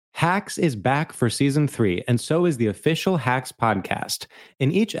Hacks is back for season 3, and so is the official Hacks podcast.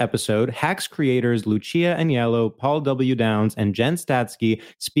 In each episode, Hacks creators Lucia Agnello, Paul W. Downs, and Jen Statsky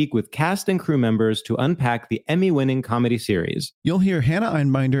speak with cast and crew members to unpack the Emmy-winning comedy series. You'll hear Hannah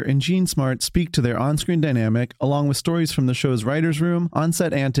Einbinder and Gene Smart speak to their on-screen dynamic, along with stories from the show's writer's room,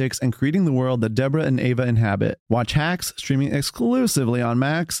 on-set antics, and creating the world that Deborah and Ava inhabit. Watch Hacks, streaming exclusively on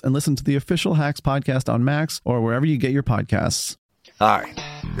Max, and listen to the official Hacks podcast on Max or wherever you get your podcasts. Hi,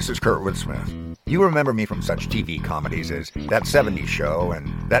 this is Kurtwood Smith. You remember me from such TV comedies as That 70s Show and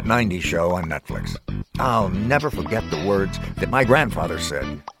That 90s Show on Netflix. I'll never forget the words that my grandfather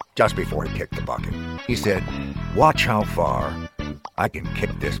said just before he kicked the bucket. He said, "Watch how far I can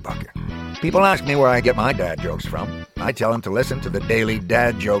kick this bucket." People ask me where I get my dad jokes from. I tell them to listen to the Daily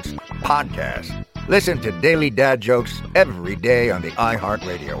Dad Jokes podcast. Listen to Daily Dad Jokes every day on the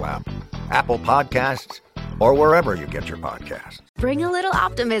iHeartRadio app, Apple Podcasts, or wherever you get your podcasts. Bring a little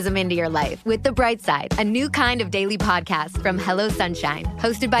optimism into your life with The Bright Side, a new kind of daily podcast from Hello Sunshine,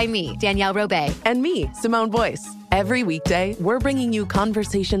 hosted by me, Danielle Robay. And me, Simone Boyce. Every weekday, we're bringing you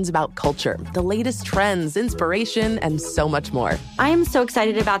conversations about culture, the latest trends, inspiration, and so much more. I am so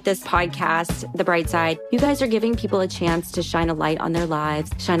excited about this podcast, The Bright Side. You guys are giving people a chance to shine a light on their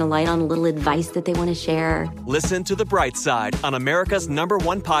lives, shine a light on a little advice that they want to share. Listen to The Bright Side on America's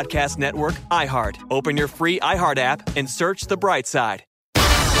 #1 podcast network, iHeart. Open your free iHeart app and search The Bright Side.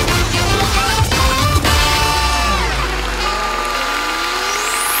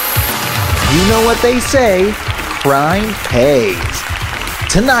 You know what they say, crime pays.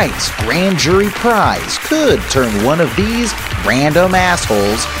 Tonight's grand jury prize could turn one of these random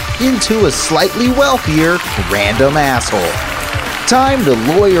assholes into a slightly wealthier random asshole. Time to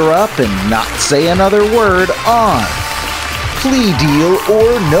lawyer up and not say another word on Plea Deal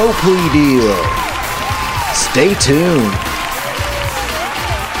or No Plea Deal. Stay tuned.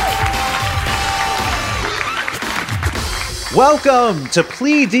 Welcome to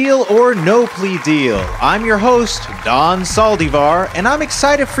Plea Deal or No Plea Deal. I'm your host, Don Saldivar, and I'm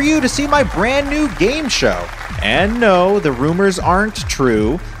excited for you to see my brand new game show. And no, the rumors aren't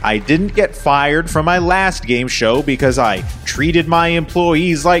true. I didn't get fired from my last game show because I treated my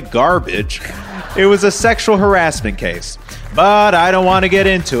employees like garbage. It was a sexual harassment case. But I don't want to get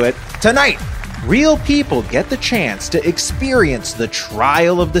into it. Tonight, real people get the chance to experience the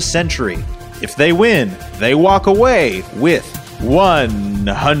trial of the century. If they win, they walk away with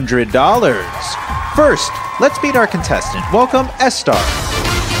 $100. First, let's meet our contestant. Welcome, S-Star.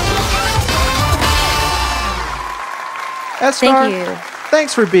 S-Star, thank you.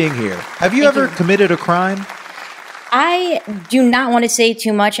 Thanks for being here. Have you ever committed a crime? I do not want to say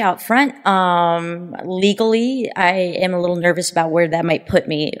too much out front. Legally, I am a little nervous about where that might put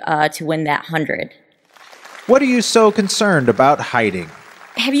me to win that 100. What are you so concerned about hiding?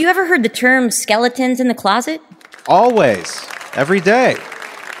 Have you ever heard the term skeletons in the closet? Always. Every day.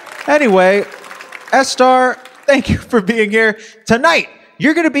 Anyway, S-Star, thank you for being here. Tonight,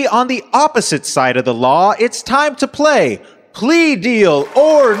 you're going to be on the opposite side of the law. It's time to play Plea Deal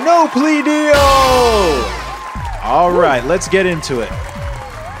or No Plea Deal. All right, let's get into it.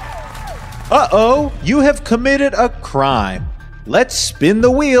 Uh-oh, you have committed a crime. Let's spin the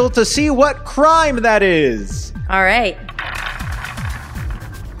wheel to see what crime that is. All right.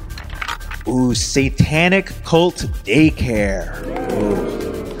 Ooh, satanic cult daycare.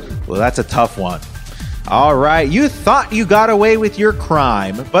 Ooh. Well, that's a tough one. All right, you thought you got away with your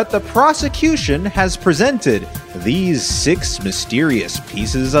crime, but the prosecution has presented these 6 mysterious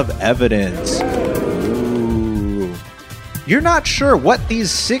pieces of evidence. Ooh. You're not sure what these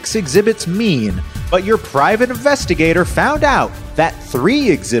 6 exhibits mean, but your private investigator found out that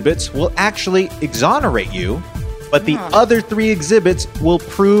 3 exhibits will actually exonerate you, but the other 3 exhibits will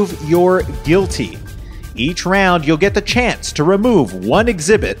prove you're guilty. Each round, you'll get the chance to remove 1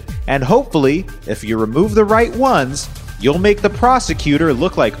 exhibit, and hopefully, if you remove the right ones, you'll make the prosecutor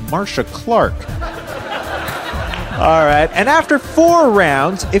look like Marcia Clark. All right, and after 4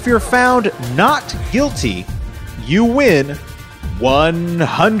 rounds, if you're found not guilty, you win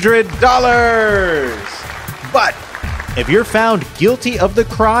 $100. But if you're found guilty of the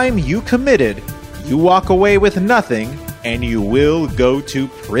crime you committed, you walk away with nothing, and you will go to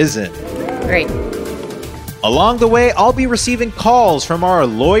prison. Great. Along the way, I'll be receiving calls from our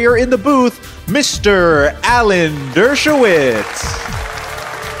lawyer in the booth, Mr. Alan Dershowitz.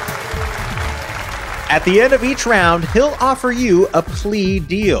 At the end of each round, he'll offer you a plea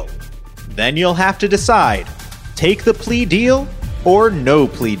deal. Then you'll have to decide, take the plea deal or no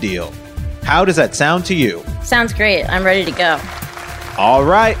plea deal. How does that sound to you? Sounds great. I'm ready to go. All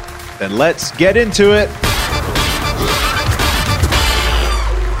right. Then let's get into it.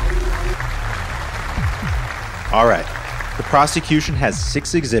 All right. The prosecution has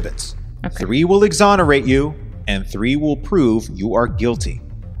 6 exhibits. Okay. 3 will exonerate you, and 3 will prove you are guilty.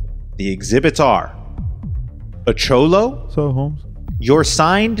 The exhibits are a cholo, So, Holmes? your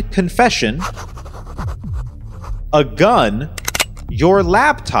signed confession, a gun, your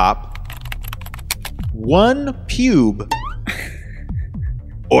laptop, 1 pube,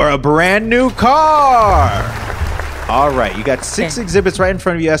 or a brand new car. All right, you got 6 exhibits right in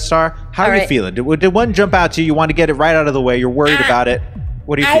front of you, S-Star. How are you feeling? Did one jump out to you? You want to get it right out of the way? You're worried about it?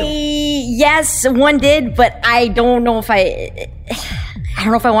 What are you feeling? Yes, one did, but I don't know if I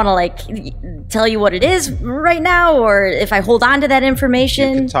don't know if I want to like tell you what it is right now, or if I hold on to that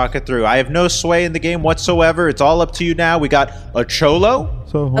information. You can talk it through. I have no sway in the game whatsoever. It's all up to you now. We got a cholo.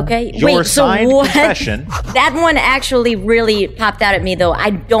 So, okay, your wait. So signed what? confession. That one actually really popped out at me, though. I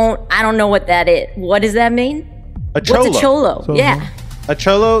don't know what that is. What does that mean? A cholo. What's a cholo? So, yeah. A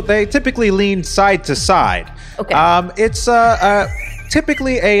cholo, they typically lean side to side. Okay. It's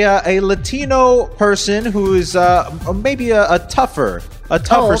typically a Latino person who is maybe a tougher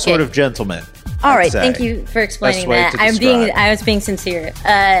sort of gentleman. All I'd right, say. thank you for explaining Best way that. to I was being sincere.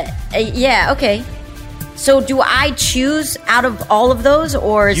 Yeah, okay. So do I choose out of all of those,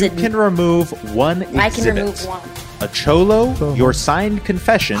 or is You it? can remove one exhibit. I can remove one. A cholo, So- your signed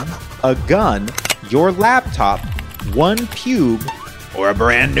confession, a gun, your laptop, 1 pube, or a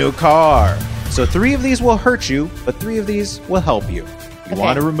brand new car. So 3 of these will hurt you, but 3 of these will help you. You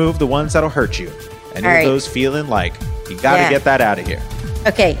want to remove the ones that'll hurt you. Any All of right. those feeling like you got to Yeah. get that out of here.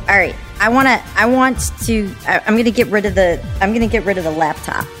 Okay, all right. I'm gonna get rid of the laptop. I'm going to get rid of the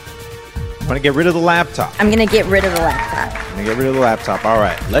laptop. I'm gonna get rid of the laptop. I'm going to get rid of the laptop. All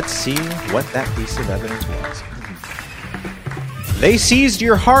right, let's see what that piece of evidence was. They seized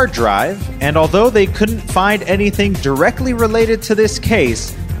your hard drive, and although they couldn't find anything directly related to this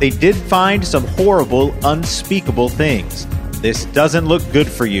case, they did find some horrible, unspeakable things. This doesn't look good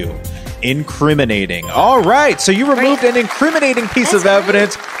for you. Incriminating. All right, so you removed an incriminating piece of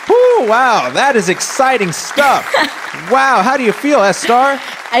evidence. Whew, wow, that is exciting stuff. Wow, how do you feel, S-Star?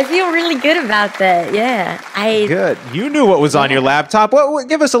 I feel really good about that. Yeah, Good. You knew what was on your laptop. What,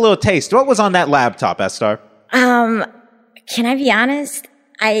 give us a little taste. What was on that laptop, S-Star? Can I be honest?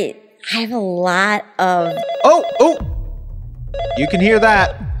 I have a lot of. Oh! You can hear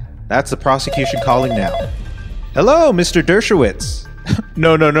that. That's the prosecution calling now. Hello, Mr. Dershowitz.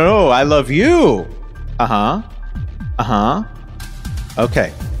 No, I love you.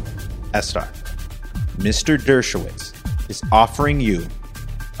 Okay, S-Star. Mr. Dershowitz is offering you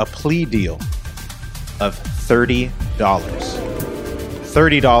a plea deal of $30.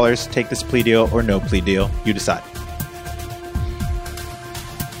 $30. Take this plea deal or no plea deal. You decide.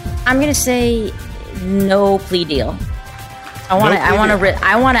 I'm gonna say no plea deal. I want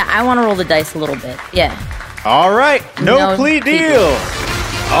to roll the dice a little bit. Yeah. All right, no plea plea deal.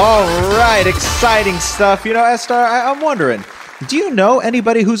 All right, exciting stuff. You know, S-Star, I'm wondering, do you know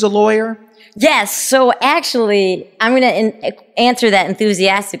anybody who's a lawyer? Yes. So actually, I'm going to answer that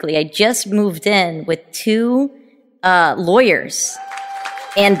enthusiastically. I just moved in with 2 lawyers,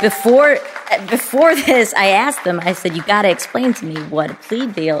 and before this, I asked them. I said, "You got to explain to me what a plea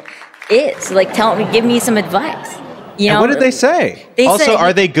deal is. Like, give me some advice." You know, And what did they say? They also, said-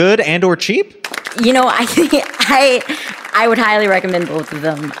 are they good and or cheap? You know, I think I would highly recommend both of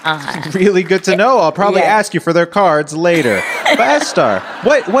them. Really good to know. I'll probably yeah. ask you for their cards later. But S-Star,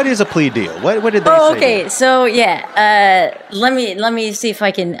 what is a plea deal? What did they say? Okay. So yeah, let me see if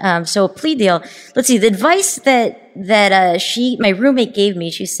I can. So a plea deal. Let's see. The advice that my roommate gave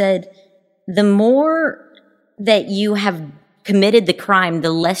me. She said, the more that you have committed the crime,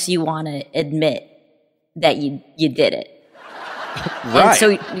 the less you want to admit that you did it. Right. And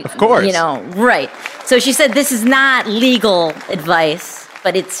so, of course. You know, right. So she said this is not legal advice,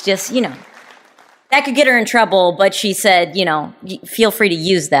 but it's just, that could get her in trouble. But she said, feel free to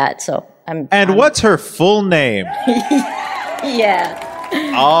use that. So And what's her full name? Yeah.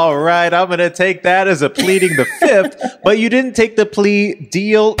 All right, I'm going to take that as a pleading the 5th, but you didn't take the plea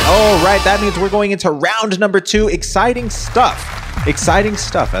deal. All right, that means we're going into round number 2. Exciting stuff,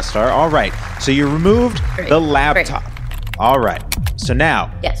 S-Star. All right, so you removed the laptop. All right, so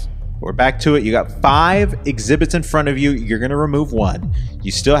now yes, we're back to it. You got 5 exhibits in front of you. You're going to remove 1.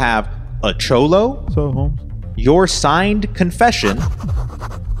 You still have a cholo, So, Holmes? your signed confession,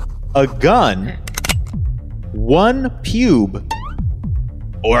 a gun, 1 pube,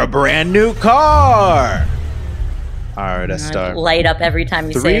 or a brand new car. All right, S-Star. Light up every time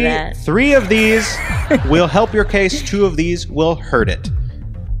you say that. 3 of these will help your case. 2 of these will hurt it.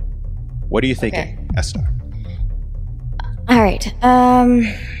 What are you thinking, S-Star? All right.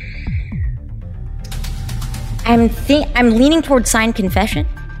 I'm leaning towards signed confession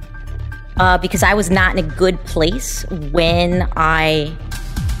because I was not in a good place when I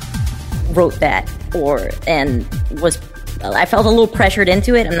wrote that, I felt a little pressured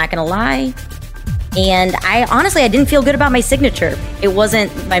into it. I'm not gonna lie, and I didn't feel good about my signature. It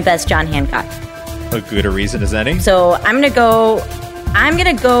wasn't my best John Hancock. A good a reason as any. So I'm gonna go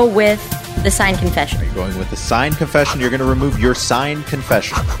with the signed confession. Are you going with the signed confession? You're going to remove your signed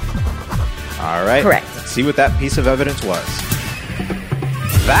confession. All right. Correct. Let's see what that piece of evidence was.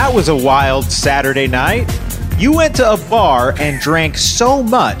 That was a wild Saturday night. You went to a bar and drank so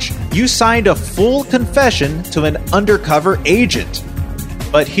much, you signed a full confession to an undercover agent.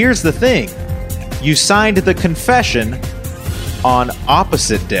 But here's the thing. You signed the confession on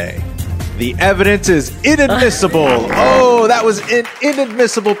opposite day. The evidence is inadmissible. Oh, that was an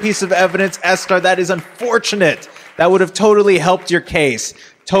inadmissible piece of evidence, Estar. That is unfortunate. That would have totally helped your case.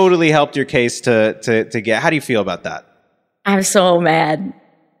 Totally helped your case to get. How do you feel about that? I'm so mad.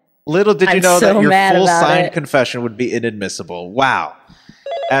 Little did you know that your full signed confession would be inadmissible. Wow.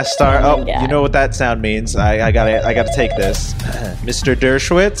 Estar, you know what that sound means. I gotta take this. Mr.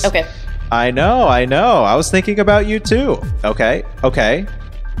 Dershowitz? Okay. I know. I was thinking about you too. Okay.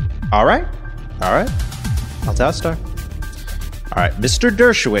 All right. I'll tell Star. All right. Mr.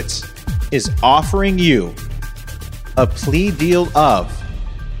 Dershowitz is offering you a plea deal of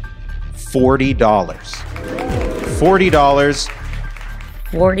 $40. $40.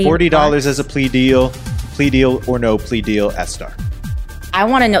 $40 as a plea deal. Plea deal or no plea deal, Estar. I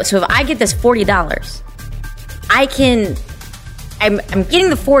want to know. So if I get this $40, I'm getting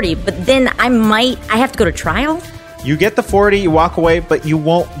the 40, but then I have to go to trial. You get the 40, you walk away, but you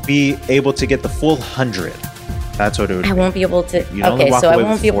won't be able to get the full 100. That's what it would be. I won't be able to. Okay, so I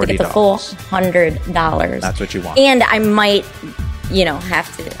won't be able to get the full $100. That's what you want. And I might,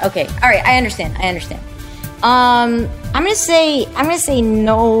 have to. Okay, all right. I understand. I'm gonna say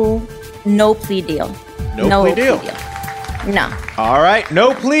no plea deal. No plea deal. No. All right,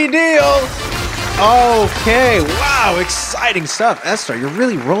 no plea deal. Okay, wow, exciting stuff, Estar. You're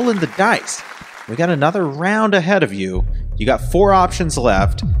really rolling the dice. We got another round ahead of you. You got 4 options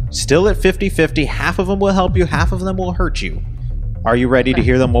left. Still at 50-50. Half of them will help you. Half of them will hurt you. Are you ready to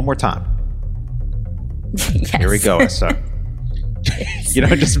hear them one more time? Yes. Here we go, Estar. You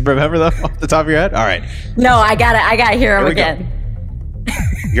don't just remember them off the top of your head? All right. No, I gotta hear them again.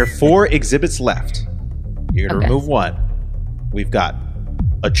 Your 4 exhibits left. You're going to remove 1. We've got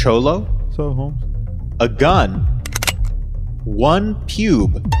a cholo, So, Holmes. a gun, 1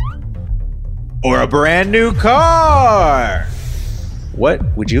 pube, or a brand new car.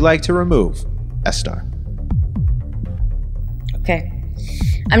 What would you like to remove, Estar? Okay.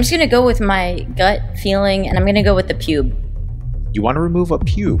 I'm just going to go with my gut feeling, and I'm going to go with the pube. You want to remove a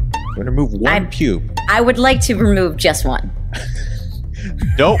pube? You want to remove 1 pube? I would like to remove just 1.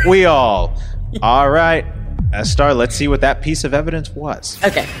 Don't we all? All right. Estar, let's see what that piece of evidence was.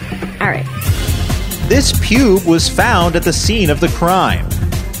 Okay. All right. This pube was found at the scene of the crime.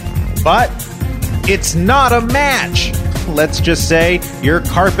 But it's not a match. Let's just say your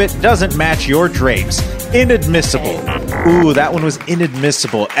carpet doesn't match your drapes. Inadmissible. Ooh, that one was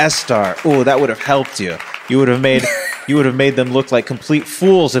inadmissible. Estar. Ooh, that would have helped you. You would have made them look like complete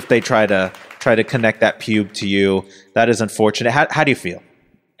fools if they try to connect that pube to you. That is unfortunate. How do you feel?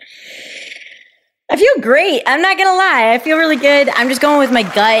 I feel great. I'm not gonna lie. I feel really good. I'm just going with my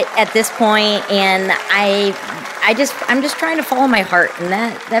gut at this point, and I'm just trying to follow my heart, and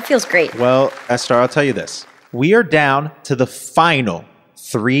that feels great. Well, Estar, I'll tell you this. We are down to the final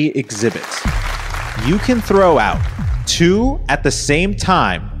 3 exhibits. You can throw out 2 at the same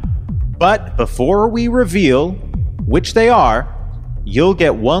time, but before we reveal which they are, you'll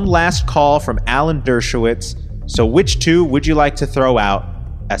get one last call from Alan Dershowitz. So which 2 would you like to throw out,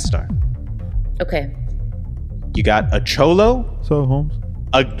 Estar? Okay. You got a cholo, So, Holmes.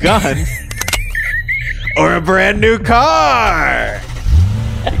 a gun, or a brand new car.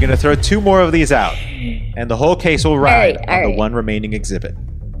 You're going to throw 2 more of these out, and the whole case will ride on the 1 remaining exhibit.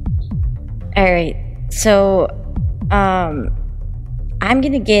 All right. So, I'm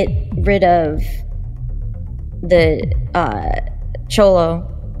going to get rid of the cholo,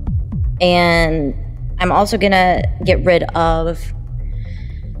 and I'm also going to get rid of...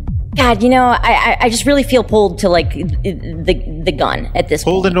 God, I just really feel pulled to like the gun at this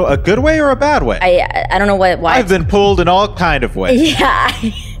Pulled point. in a good way or a bad way? I don't know why. I've been pulled in all kind of ways. Yeah,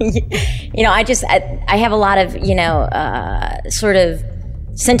 I have a lot of sort of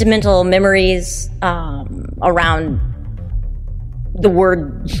sentimental memories around the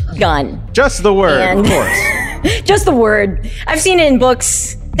word gun. Just the word, of course. Just the word. I've seen it in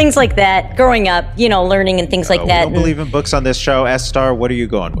books. things like that. Growing up, learning and things like that. We don't believe in books on this show. S-Star, what are you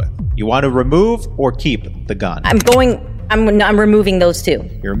going with? You want to remove or keep the gun? I'm removing those two.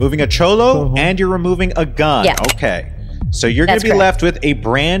 You're removing a cholo and you're removing a gun. Yeah. Okay. So you're going to be left with a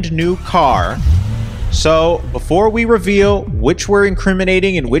brand new car. So before we reveal which were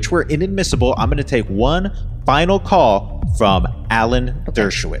incriminating and which were inadmissible, I'm going to take one final call from Alan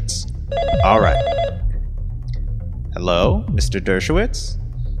Dershowitz. All right. Hello, Mr. Dershowitz?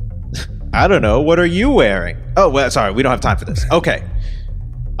 I don't know. What are you wearing? Oh, well, sorry. We don't have time for this. Okay.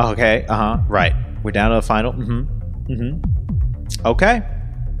 Right. We're down to the final. Okay.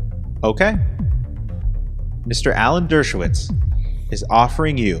 Mr. Alan Dershowitz is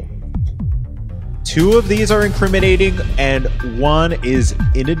offering you 2 of these are incriminating and 1 is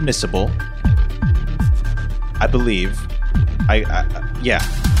inadmissible. I believe. Yeah.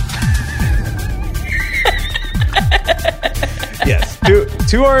 Yes.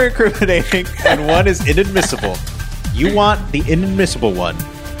 2 are incriminating and 1 is inadmissible. You want the inadmissible one.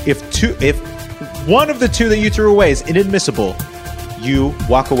 If one of the 2 that you threw away is inadmissible, you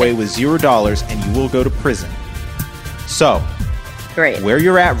walk away with $0 and you will go to prison. So, great. Where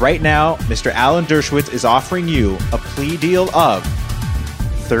you're at right now, Mr. Alan Dershowitz is offering you a plea deal of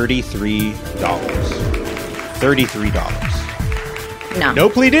 $33. $33. No. No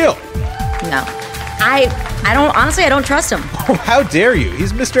plea deal. No. I don't trust him. Oh, how dare you?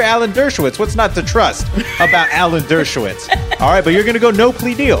 He's Mr. Alan Dershowitz. What's not to trust about Alan Dershowitz? All right, but you're going to go no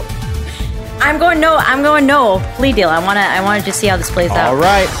plea deal. I'm going no plea deal. I want to just see how this plays out. All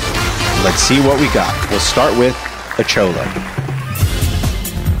right. Let's see what we got. We'll start with a cholo.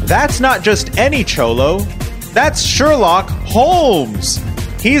 That's not just any cholo. That's Sherlock Holmes.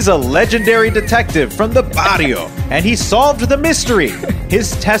 He's a legendary detective from the barrio, and he solved the mystery.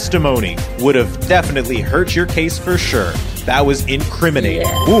 His testimony would have definitely hurt your case for sure. That was incriminating.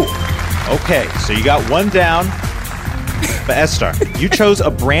 Yeah. Ooh. Okay, so you got 1 down. But S-Star, you chose a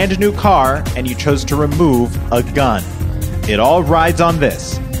brand new car, and you chose to remove a gun. It all rides on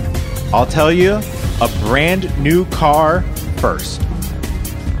this. I'll tell you, a brand new car first.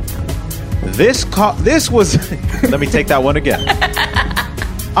 This was... Let me take that one again.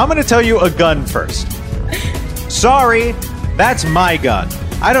 I'm going to tell you a gun first. Sorry, that's my gun.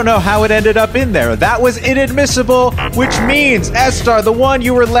 I don't know how it ended up in there. That was inadmissible, which means, S-Star, the one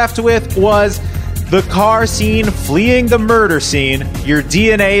you were left with was the car scene fleeing the murder scene. Your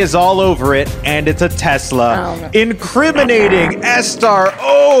DNA is all over it, and it's a Tesla. Oh, no. Incriminating, S-Star.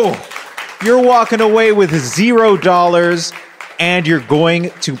 Oh, you're walking away with $0. And you're going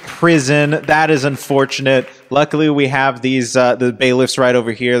to prison. That is unfortunate. Luckily, we have these the bailiffs right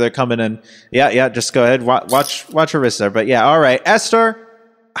over here. They're coming in. Yeah. Just go ahead. Watch your wrist there. But yeah, all right. Esther,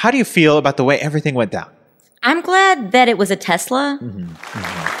 how do you feel about the way everything went down? I'm glad that it was a Tesla.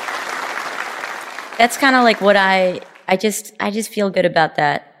 That's kind of like what I just feel good about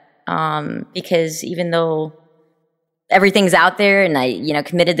that. Because even though everything's out there and I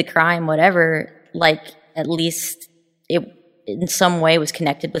committed the crime, whatever, like at least it in some way was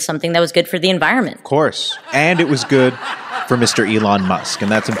connected with something that was good for the environment. Of course. And it was good for Mr. Elon Musk,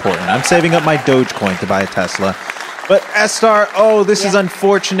 and that's important. I'm saving up my Dogecoin to buy a Tesla. But S-Star, this is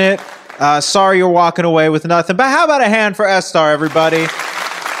unfortunate. Sorry you're walking away with nothing. But how about a hand for S-Star, everybody?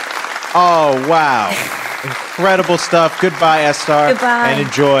 Oh, wow. Incredible stuff. Goodbye, S-Star. Goodbye. And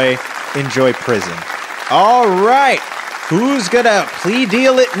enjoy prison. All right. Who's going to plea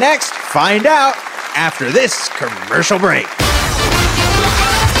deal it next? Find out after this commercial break.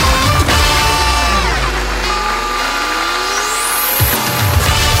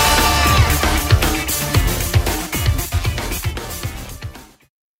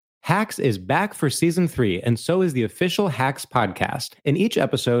 Hacks is back for season 3, and so is the official Hacks podcast. In each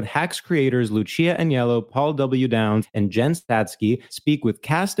episode, Hacks creators Lucia Agnello, Paul W. Downs, and Jen Statsky speak with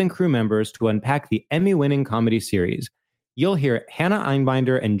cast and crew members to unpack the Emmy-winning comedy series. You'll hear Hannah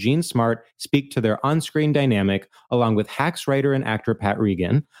Einbinder and Jean Smart speak to their on-screen dynamic, along with Hacks writer and actor Pat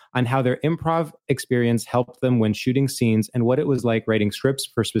Regan, on how their improv experience helped them when shooting scenes and what it was like writing scripts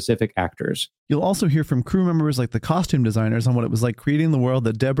for specific actors. You'll also hear from crew members like the costume designers on what it was like creating the world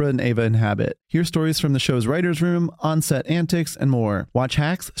that Deborah and Ava inhabit. Hear stories from the show's writer's room, on-set antics, and more. Watch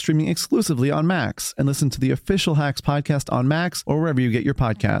Hacks streaming exclusively on Max, and listen to the official Hacks podcast on Max or wherever you get your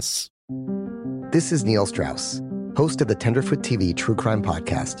podcasts. This is Neil Strauss, host of the Tenderfoot TV True Crime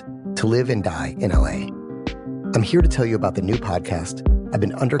Podcast, To Live and Die in LA. I'm here to tell you about the new podcast I've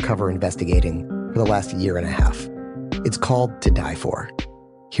been undercover investigating for the last year and a half. It's called To Die For.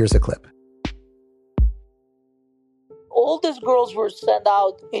 Here's a clip. all these girls were sent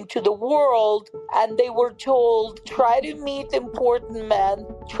out into the world and they were told, try to meet important men,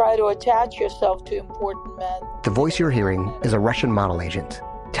 try to attach yourself to important men. The voice you're hearing is a Russian model agent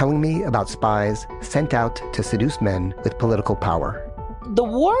telling me about spies sent out to seduce men with political power. The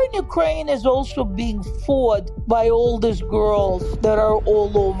war in Ukraine is also being fought by all these girls that are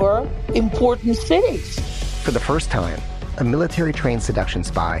all over important cities. For the first time, a military-trained seduction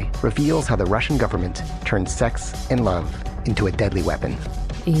spy reveals how the Russian government turned sex and love into a deadly weapon.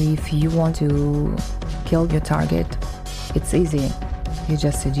 If you want to kill your target, it's easy. You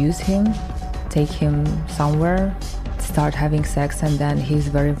just seduce him, take him somewhere, start having sex, and then he's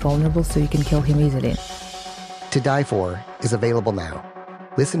very vulnerable, so you can kill him easily. To Die For is available now.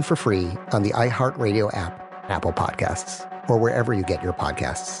 Listen for free on the iHeartRadio app, Apple Podcasts, or wherever you get your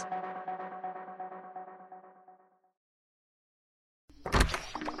podcasts.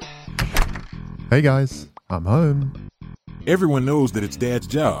 Hey guys, I'm home. Everyone knows that it's Dad's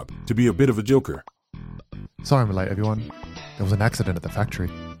job to be a bit of a joker. Sorry I'm late, everyone. There was an accident at the factory.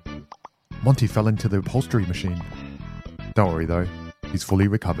 Monty fell into the upholstery machine. Don't worry though, he's fully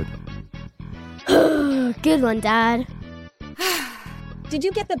recovered. Good one, Dad. Did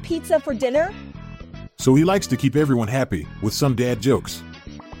you get the pizza for dinner? So he likes to keep everyone happy with some dad jokes.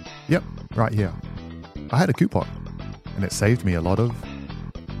 Yep, right here. I had a coupon, and it saved me a lot of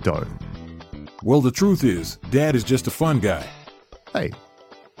dough. Well, the truth is, Dad is just a fun guy. Hey,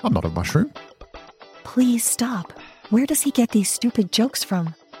 I'm not a mushroom. Please stop. Where does he get these stupid jokes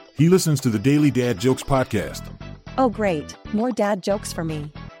from? He listens to the Daily Dad Jokes podcast. Oh, great. More dad jokes for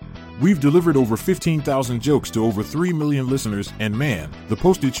me. We've delivered over 15,000 jokes to over 3 million listeners, and man, the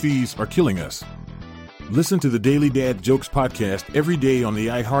postage fees are killing us. Listen to the Daily Dad Jokes podcast every day on the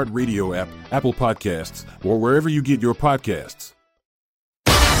iHeartRadio app, Apple Podcasts, or wherever you get your podcasts.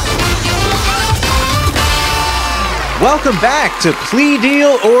 Welcome back to Plea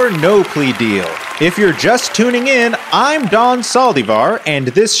Deal or No Plea Deal. If you're just tuning in, I'm Don Saldivar, and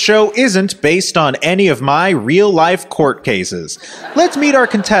this show isn't based on any of my real-life court cases. Let's meet our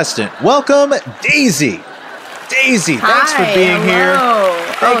contestant. Welcome, Daisy. Daisy, thanks for being here.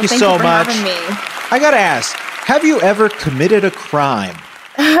 Thank you so much. Having me. I gotta ask, have you ever committed a crime?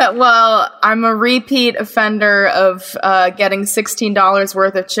 Well, I'm a repeat offender of getting $16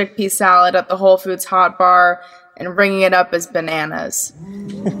 worth of chickpea salad at the Whole Foods Hot Bar and bringing it up as bananas.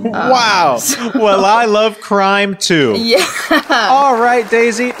 Wow. Well, I love crime too. Yeah. All right,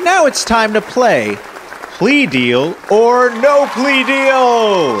 Daisy. Now it's time to play Plea Deal or No Plea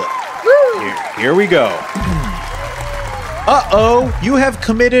Deal. Here we go. Uh-oh, you have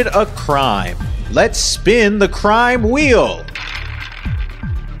committed a crime. Let's spin the crime wheel.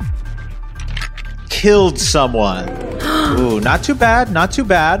 Killed someone. Ooh, not too bad, not too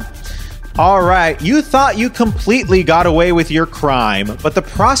bad. All right, you thought you completely got away with your crime, but the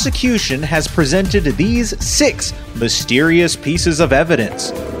prosecution has presented these 6 mysterious pieces of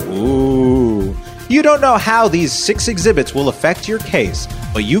evidence. Ooh. You don't know how these 6 exhibits will affect your case,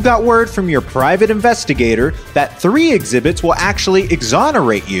 but you got word from your private investigator that 3 exhibits will actually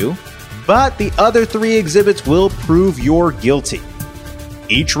exonerate you, but the other 3 exhibits will prove you're guilty.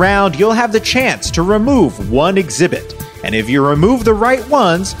 Each round, you'll have the chance to remove 1 exhibit. And if you remove the right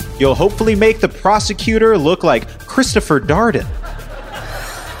ones, you'll hopefully make the prosecutor look like Christopher Darden.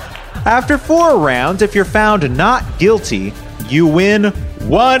 After 4 rounds, if you're found not guilty, you win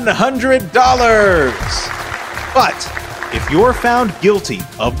 $100. But if you're found guilty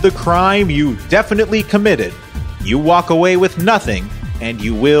of the crime you definitely committed, you walk away with nothing and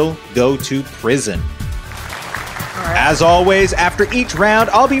you will go to prison. As always, after each round,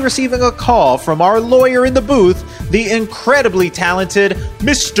 I'll be receiving a call from our lawyer in the booth, the incredibly talented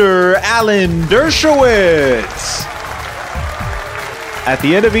Mr. Alan Dershowitz. At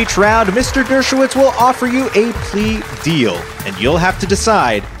the end of each round, Mr. Dershowitz will offer you a plea deal, and you'll have to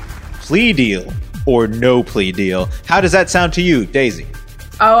decide plea deal or no plea deal. How does that sound to you, Daisy?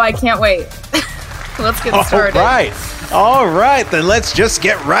 Oh, I can't wait. Let's get started. All right, then let's just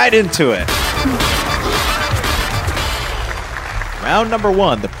get right into it. Round number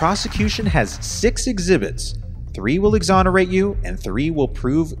 1, the prosecution has 6 exhibits. 3 will exonerate you, and 3 will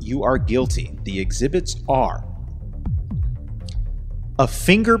prove you are guilty. The exhibits are a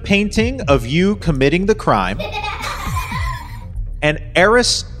finger painting of you committing the crime, an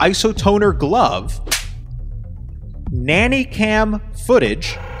Eris isotoner glove, nanny cam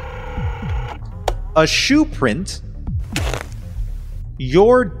footage, a shoe print,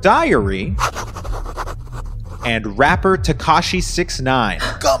 your diary, and rapper Tekashi 6ix9ine.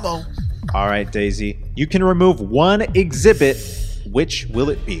 Come on. All right, Daisy. You can remove 1 exhibit. Which will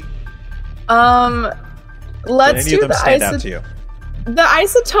it be? Let's Did any do of them the stand out to you? The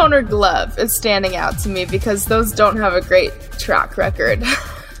isotoner glove is standing out to me because those don't have a great track record.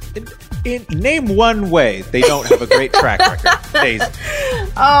 Name one way they don't have a great track record, Daisy.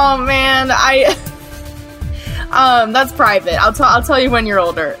 Oh man, that's private. I'll tell you when you're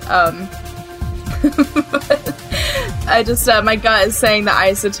older. I just my gut is saying the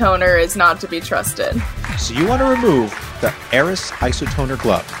isotoner is not to be trusted. So you want to remove the Eris isotoner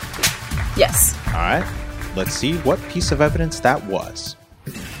glove? Yes. All right. Let's see what piece of evidence that was.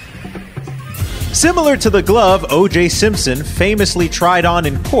 Similar to the glove O.J. Simpson famously tried on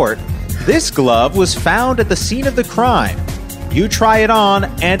in court, this glove was found at the scene of the crime. You try it on,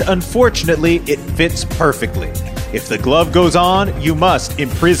 and unfortunately, it fits perfectly. If the glove goes on, you must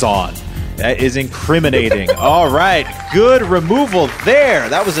imprison. That is incriminating. All right, good removal there.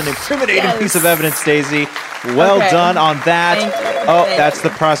 That was an incriminating piece of evidence, Daisy. Well done on that. That's the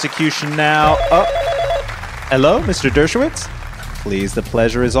prosecution now. Hello, Mr. Dershowitz? Please, the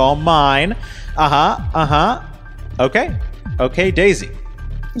pleasure is all mine. Okay, Daisy.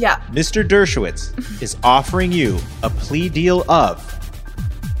 Yeah. Mr. Dershowitz is offering you a plea deal of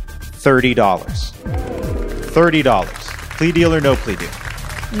 $30. $30. Plea deal or no plea deal?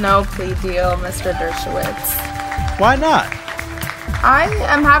 No plea deal, Mr. Dershowitz. Why not? I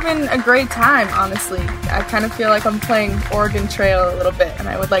am having a great time, honestly. I kind of feel like I'm playing Oregon Trail a little bit, and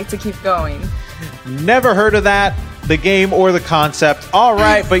I would like to keep going. Never heard of that, the game or the concept. All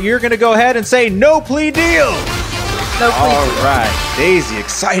right, but you're going to go ahead and say no plea deal. No plea deal. All right, Daisy,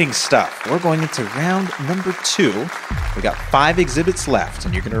 exciting stuff. We're going into round number 2. We got 5 exhibits left,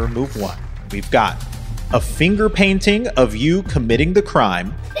 and you're going to remove 1. We've got a finger painting of you committing the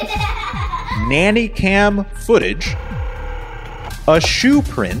crime, nanny cam footage, a shoe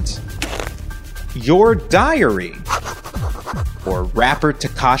print, your diary, or rapper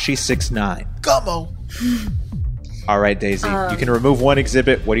Tekashi 6ix9ine. Gummo. All right, Daisy, you can remove 1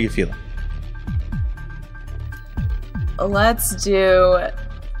 exhibit. What are you feeling? Let's do...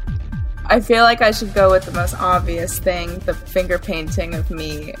 I feel like I should go with the most obvious thing, the finger painting of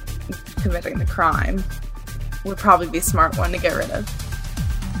me committing the crime. Would probably be a smart one to get rid of.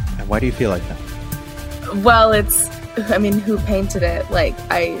 And why do you feel like that? Well, who painted it?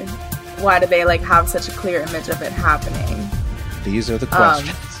 Why do they have such a clear image of it happening? These are the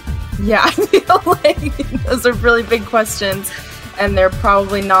questions. Yeah, I feel like those are really big questions, and they're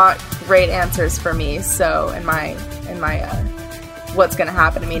probably not great answers for me. So in my what's going to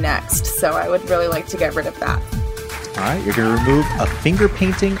happen to me next? So I would really like to get rid of that. All right, you're going to remove a finger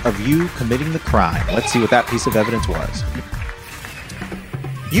painting of you committing the crime. Let's see what that piece of evidence was.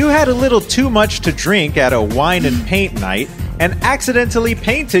 You had a little too much to drink at a wine and paint night and accidentally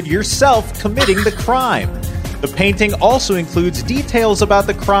painted yourself committing the crime. The painting also includes details about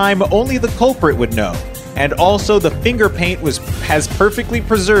the crime only the culprit would know. And also the finger paint has perfectly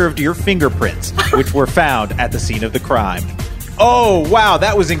preserved your fingerprints, which were found at the scene of the crime. Oh, wow,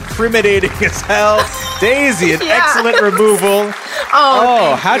 that was incriminating as hell. Daisy, an excellent removal.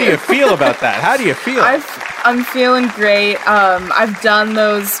 Oh, how do you feel about that? How do you feel? I'm feeling great. I've done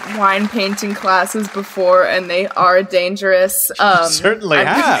those wine painting classes before, and they are dangerous. Certainly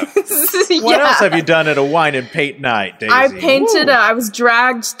have. What else have you done at a wine and paint night, Daisy? I painted. I was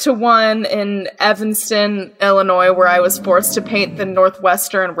dragged to one in Evanston, Illinois, where I was forced to paint the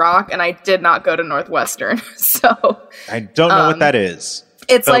Northwestern Rock, and I did not go to Northwestern. So I don't know what that is.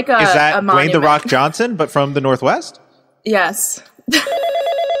 It's like a is that a Dwayne The Rock Johnson, but from the Northwest? Yes.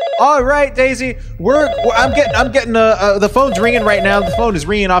 All right, Daisy. I'm getting the phone's ringing right now. The phone is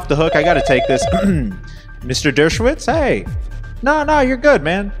ringing off the hook. I got to take this. Mr. Dershowitz, hey. No, you're good,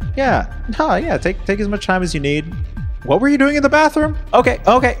 man. Yeah. Take as much time as you need. What were you doing in the bathroom? Okay.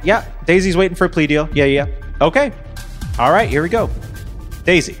 Yeah. Daisy's waiting for a plea deal. Yeah. Okay. All right, here we go.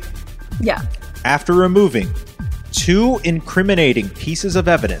 Daisy. Yeah. After removing 2 incriminating pieces of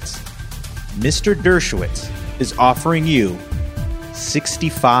evidence, Mr. Dershowitz is offering you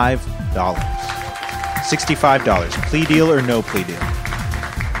 $65. $65. Plea deal or no plea deal?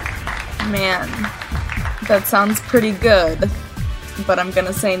 Man, that sounds pretty good, but I'm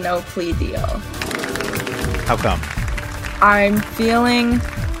gonna say no plea deal. How come? I'm feeling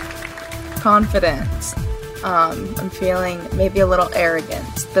confident. I'm feeling maybe a little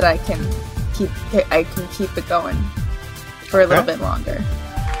arrogant that I can keep it going for a little bit longer.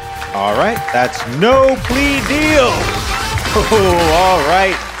 All right, that's no plea deal. Oh, all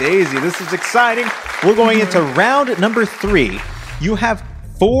right, Daisy, this is exciting. We're going into round number 3. You have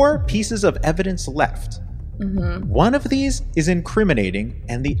 4 pieces of evidence left. One of these is incriminating,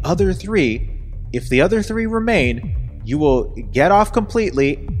 and the other 3, if the other 3 remain, you will get off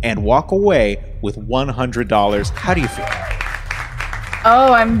completely and walk away with $100. How do you feel?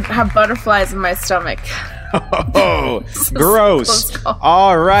 Oh, I have butterflies in my stomach. Oh, gross.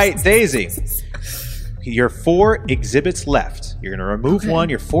 All right, Daisy. Your 4 exhibits left. You're going to remove one.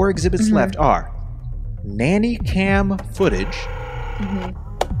 Your 4 exhibits left are nanny cam footage,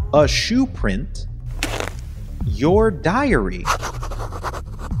 a shoe print, your diary,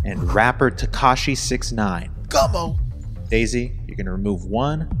 and rapper Tekashi 6ix9ine. Gummo. Daisy, you're going to remove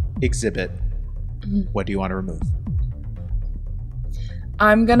 1 exhibit. What do you want to remove?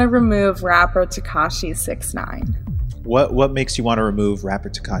 I'm gonna remove rapper Tekashi 6ix9ine. What makes you want to remove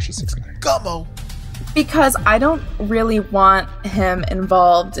rapper Tekashi 6ix9ine? Gummo. Because I don't really want him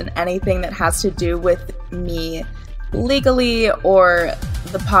involved in anything that has to do with me legally, or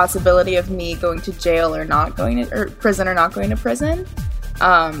the possibility of me going to jail or not going to prison or not going to prison.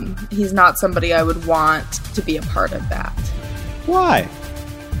 He's not somebody I would want to be a part of that. Why?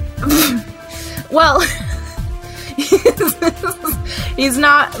 Well, he's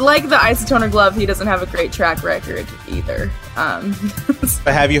not like the isotoner glove. He doesn't have a great track record either.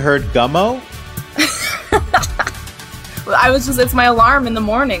 But have you heard Gummo? It's my alarm in the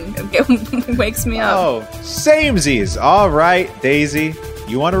morning. It wakes me up. Oh, samesies. All right, Daisy.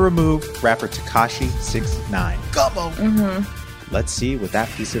 You want to remove rapper Tekashi 6ix9ine. Gummo. Let's see what that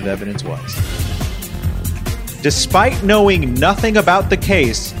piece of evidence was. Despite knowing nothing about the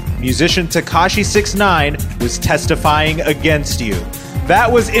case, musician Tekashi 6ix9ine was testifying against you.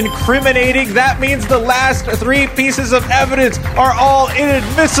 That was incriminating. That means the last 3 pieces of evidence are all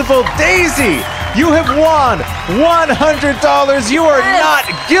inadmissible. Daisy, you have won $100. You are not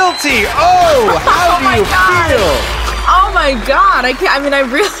guilty. Oh, how do you feel? Oh my god! I can't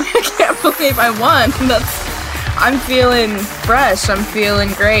believe I won. I'm feeling fresh. I'm feeling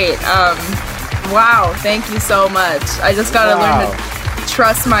great. Wow, thank you so much. I just gotta learn to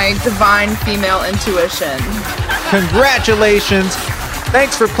trust my divine female intuition. Congratulations.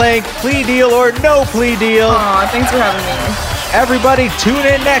 Thanks for playing Plea Deal or No Plea Deal. Aw, thanks for having me. Everybody tune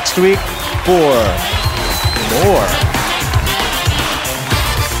in next week for more.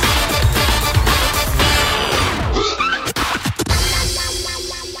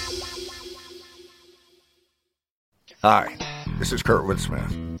 Hi, this is Kurtwood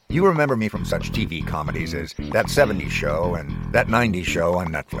Smith. You remember me from such TV comedies as That 70s Show and That 90s Show on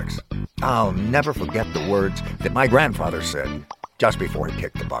Netflix. I'll never forget the words that my grandfather said just before he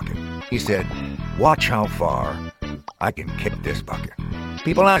kicked the bucket. He said, "Watch how far I can kick this bucket."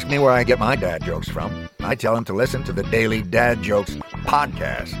 People ask me where I get my dad jokes from. I tell them to listen to the Daily Dad Jokes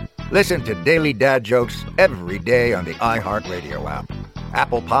podcast. Listen to Daily Dad Jokes every day on the iHeartRadio app,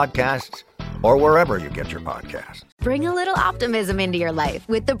 Apple Podcasts, or wherever you get your podcasts. Bring a little optimism into your life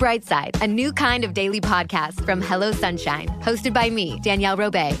with The Bright Side, a new kind of daily podcast from Hello Sunshine, hosted by me, Danielle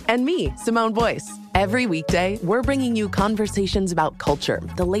Robay. And me, Simone Boyce. Every weekday, we're bringing you conversations about culture,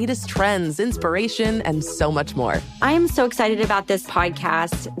 the latest trends, inspiration, and so much more. I am so excited about this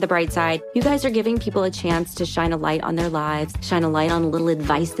podcast, The Bright Side. You guys are giving people a chance to shine a light on their lives, shine a light on a little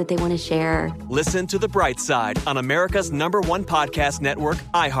advice that they want to share. Listen to The Bright Side on America's #1 podcast network,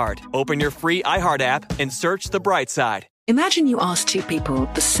 iHeart. Open your free iHeart app and search The Bright Side. Imagine you ask 2 people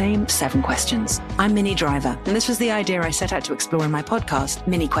the same 7 questions. I'm Minnie Driver, and this was the idea I set out to explore in my podcast,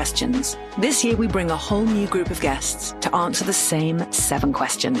 Mini Questions. This year, we bring a whole new group of guests to answer the same 7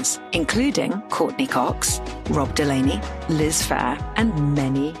 questions, including Courtney Cox, Rob Delaney, Liz Phair, and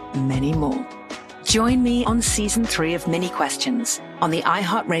many, many more. Join me on Season 3 of Mini Questions on the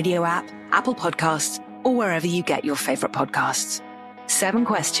iHeartRadio app, Apple Podcasts, or wherever you get your favorite podcasts. 7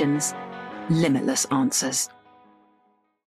 questions, limitless answers.